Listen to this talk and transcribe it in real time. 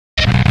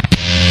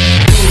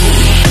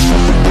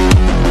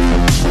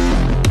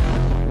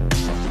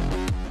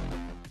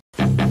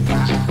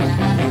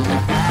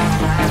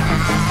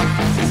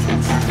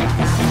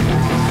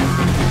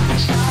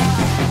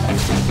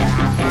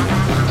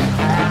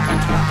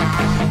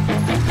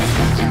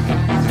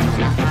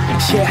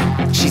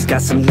Yeah, she's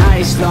got some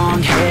nice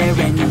long hair,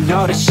 and you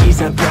know that she's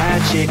a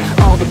bad chick.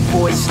 All the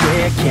boys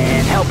stare,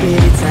 can't help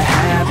it, it's a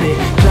habit.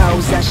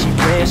 Clothes that she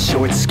wears,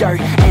 short skirt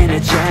and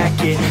a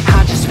jacket.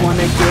 I just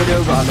wanna get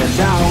her all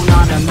alone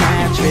on a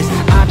mattress.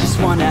 I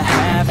just wanna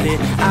have it,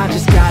 I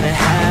just gotta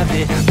have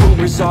it.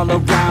 Rumors all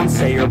around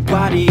say her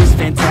body is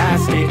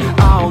fantastic.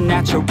 All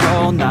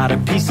natural, not a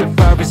piece of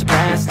fur is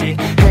plastic.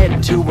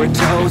 Head to her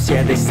toes,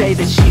 yeah, they say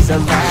that she's a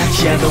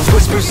latch. Yeah, the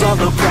whispers all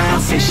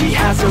around say she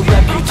has a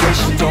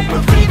reputation. Don't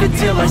believe it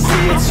till I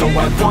see it, so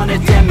I want a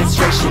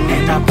demonstration.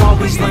 And I've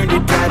always learned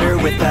it better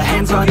with a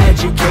hands-on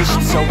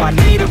education. So I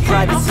need a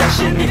private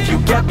session, if you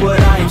get what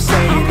I am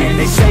saying. And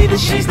they say that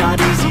she's not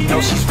easy,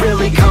 no, she's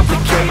really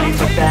complicated.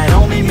 But that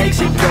only makes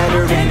it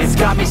better, and it's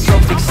got me so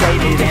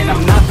fixated. And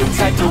I'm not the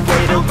type to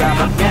wait around,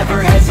 I've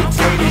never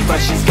hesitated. But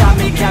she's got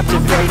me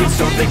captivated,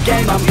 so the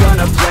game, I'm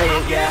gonna play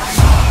it, yeah.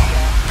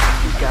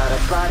 She's got a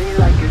body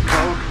like a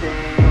coke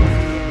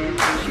thing.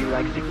 She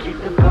likes to keep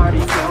the party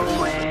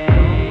going.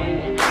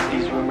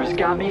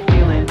 Got me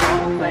feeling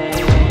lonely.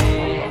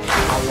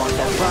 I want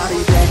that body,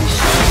 baby,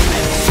 show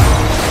me.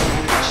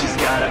 She's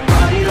got a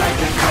body like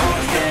a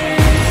coke thing.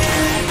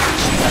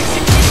 She likes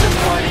to keep the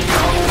party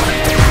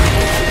going.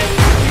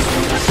 These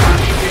rumors got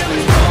me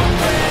feeling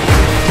lonely.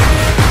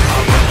 I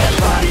want that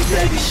body,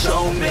 baby,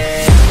 show me.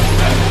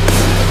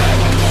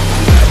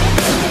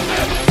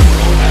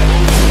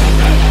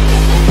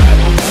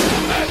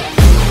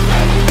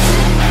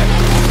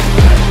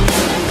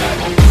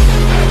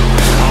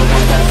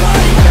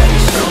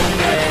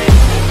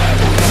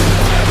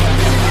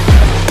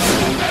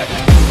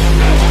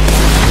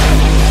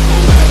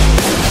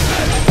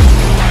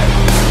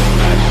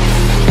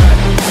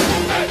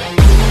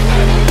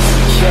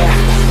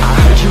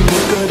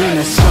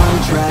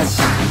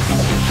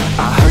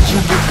 I heard you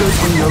look good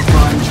in your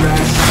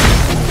undress.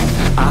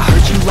 I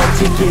heard you like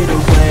to get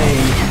away.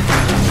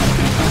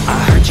 I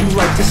heard you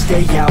like to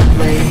stay out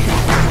late.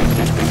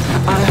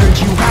 I heard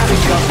you had a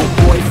couple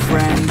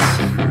boyfriends.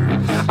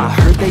 I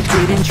heard they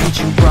didn't treat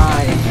you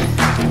right.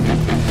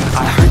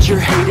 I heard you're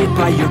hated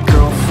by your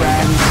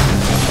girlfriends,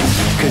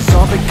 cause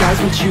all the guys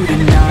want you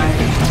tonight.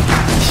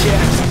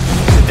 Yeah,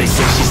 they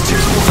say she's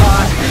too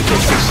hot, they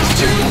say she's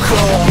too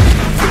cold.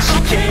 Where she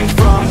came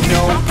from,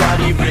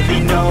 nobody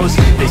really knows.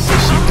 They say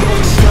she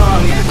looks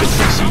young, but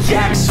say she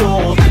acts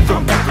old.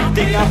 From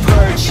everything I've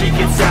heard, she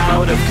gets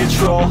out of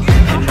control.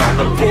 And all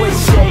the boys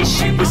say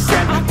she was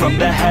sent from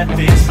the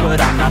heavens,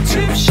 but I'm not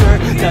too sure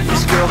that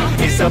this girl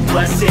is a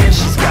blessing.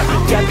 She's got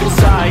the devil's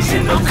eyes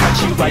and they'll cut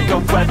you like a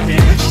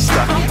weapon. She's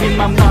stuck in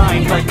my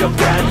mind like a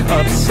bad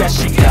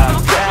obsession. Got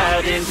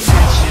bad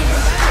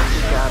intentions.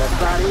 She's got a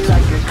body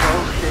like a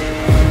coke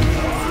thing.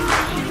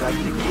 She likes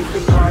to keep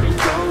the party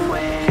going.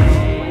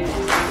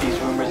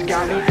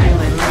 Got me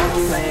feeling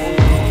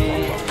lonely.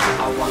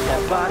 I want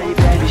that body,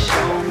 baby,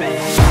 show me.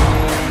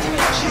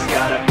 She's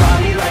got a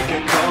body like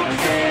a coke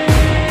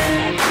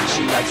thing.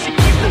 She likes to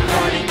keep the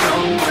party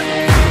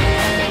going.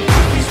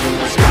 These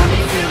rumors got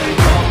me feeling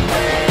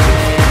lonely.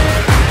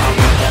 I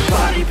want that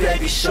body,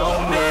 baby, show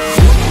me.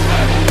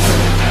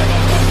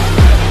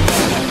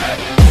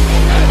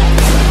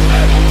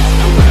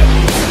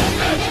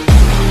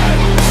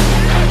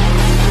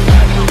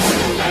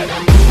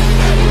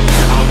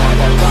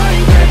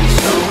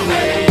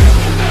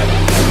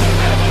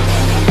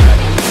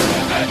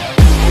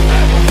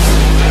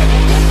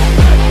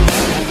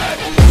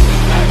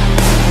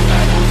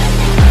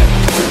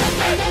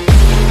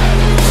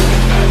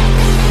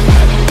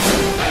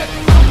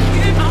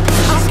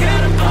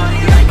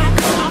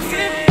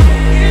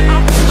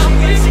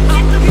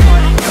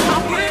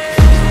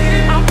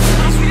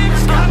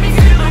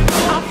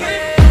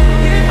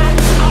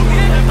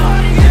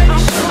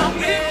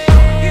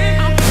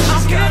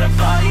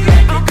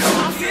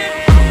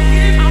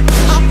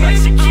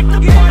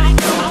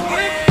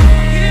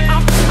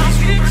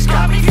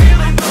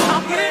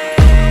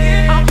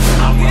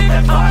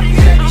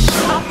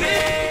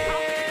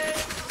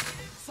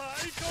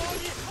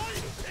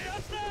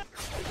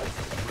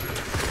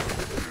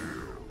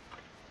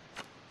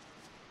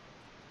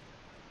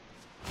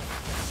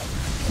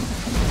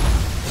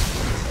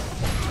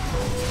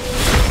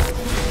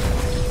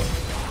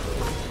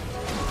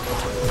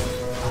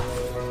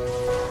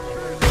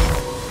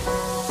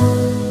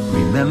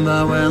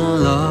 Remember when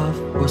love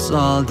was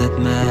all that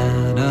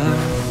mattered?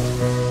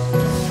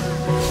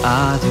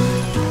 I do.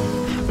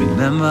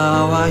 Remember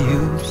how I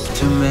used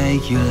to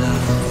make you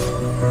laugh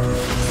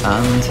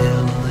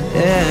until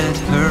it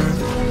hurt.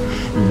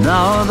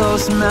 Now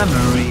those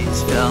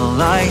memories feel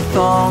like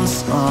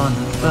thorns on a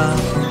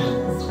bough,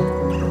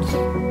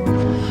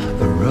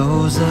 a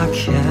rose I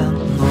can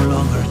no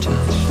longer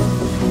touch.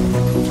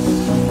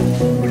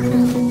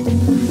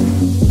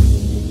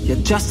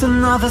 Yet just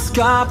another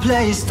scar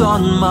placed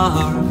on my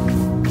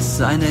heart, a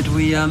sign that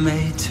we are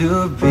made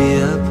to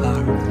be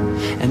apart.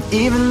 And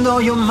even though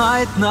you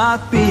might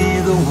not be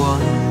the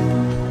one,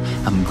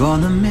 I'm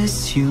gonna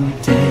miss you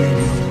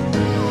daily.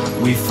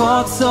 We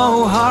fought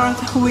so hard,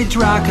 we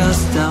dragged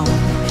us down,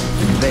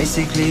 and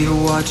basically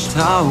watched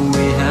how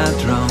we had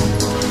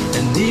drowned.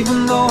 And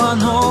even though I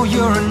know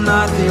you're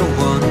not the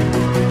one,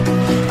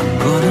 I'm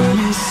gonna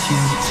miss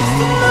you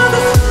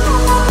daily.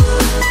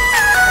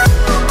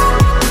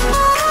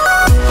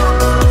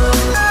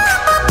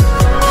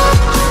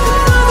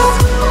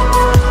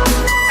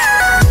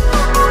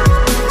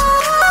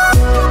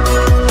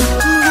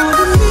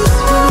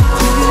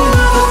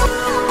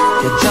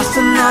 Just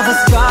another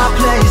scar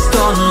placed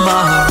on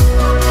my heart,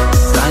 a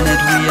sign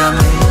that we are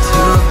made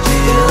to be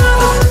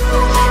apart.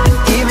 And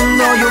even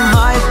though you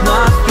might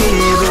not be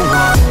the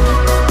one,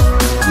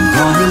 I'm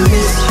gonna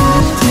miss you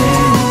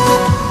daily.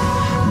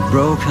 I'm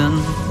broken,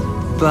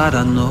 but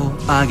I know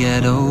I'll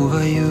get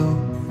over you.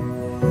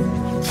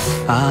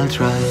 I'll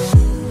try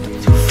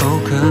to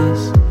focus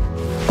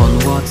on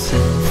what's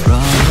in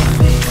front of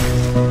me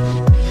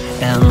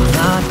and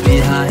not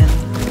behind.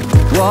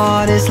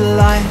 What is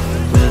life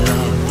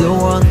without the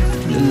one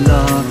you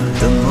love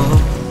the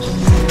most?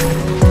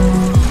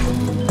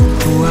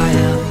 Who I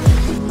am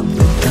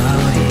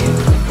without you.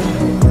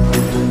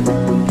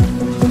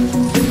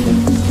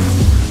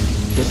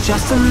 You're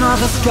just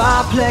another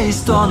scar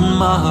placed on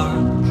my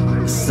heart,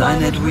 a sign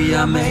that we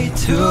are made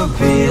to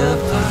be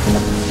apart.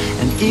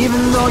 And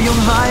even though you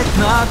might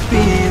not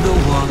be the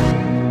one,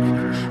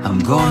 I'm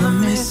gonna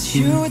miss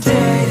you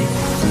daily.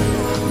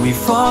 We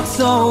fought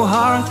so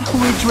hard,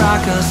 we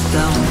dragged us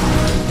down,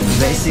 and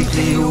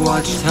basically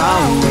watched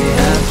how we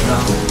had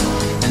drowned.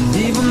 And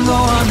even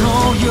though I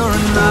know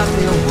you're not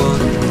the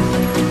one,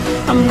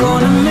 I'm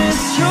gonna miss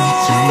you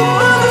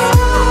daily.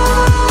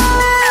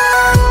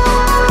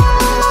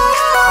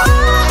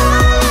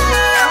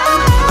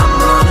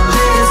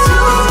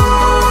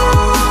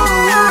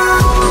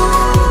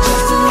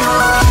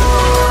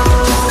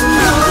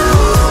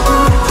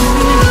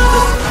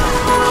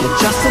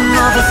 Just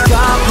another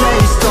scar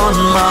placed on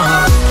my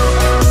heart,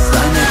 a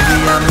sign that we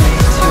are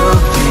made to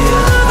be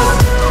apart.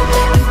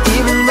 And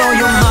even though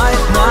you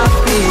might not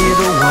be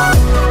the one,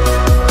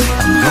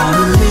 I'm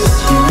gonna miss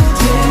you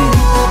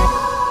daily.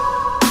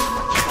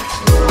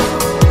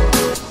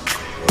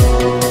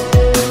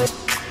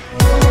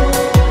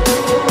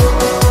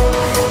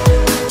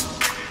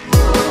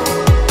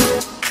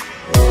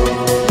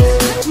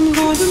 I'm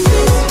gonna miss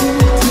you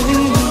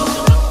daily.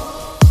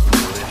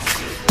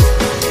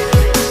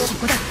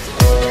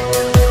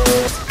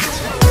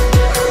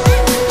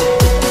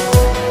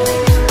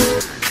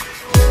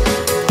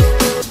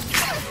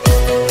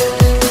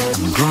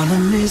 Gonna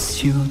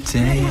miss you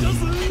daily.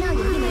 看到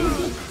有一枚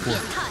变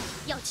态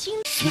要亲。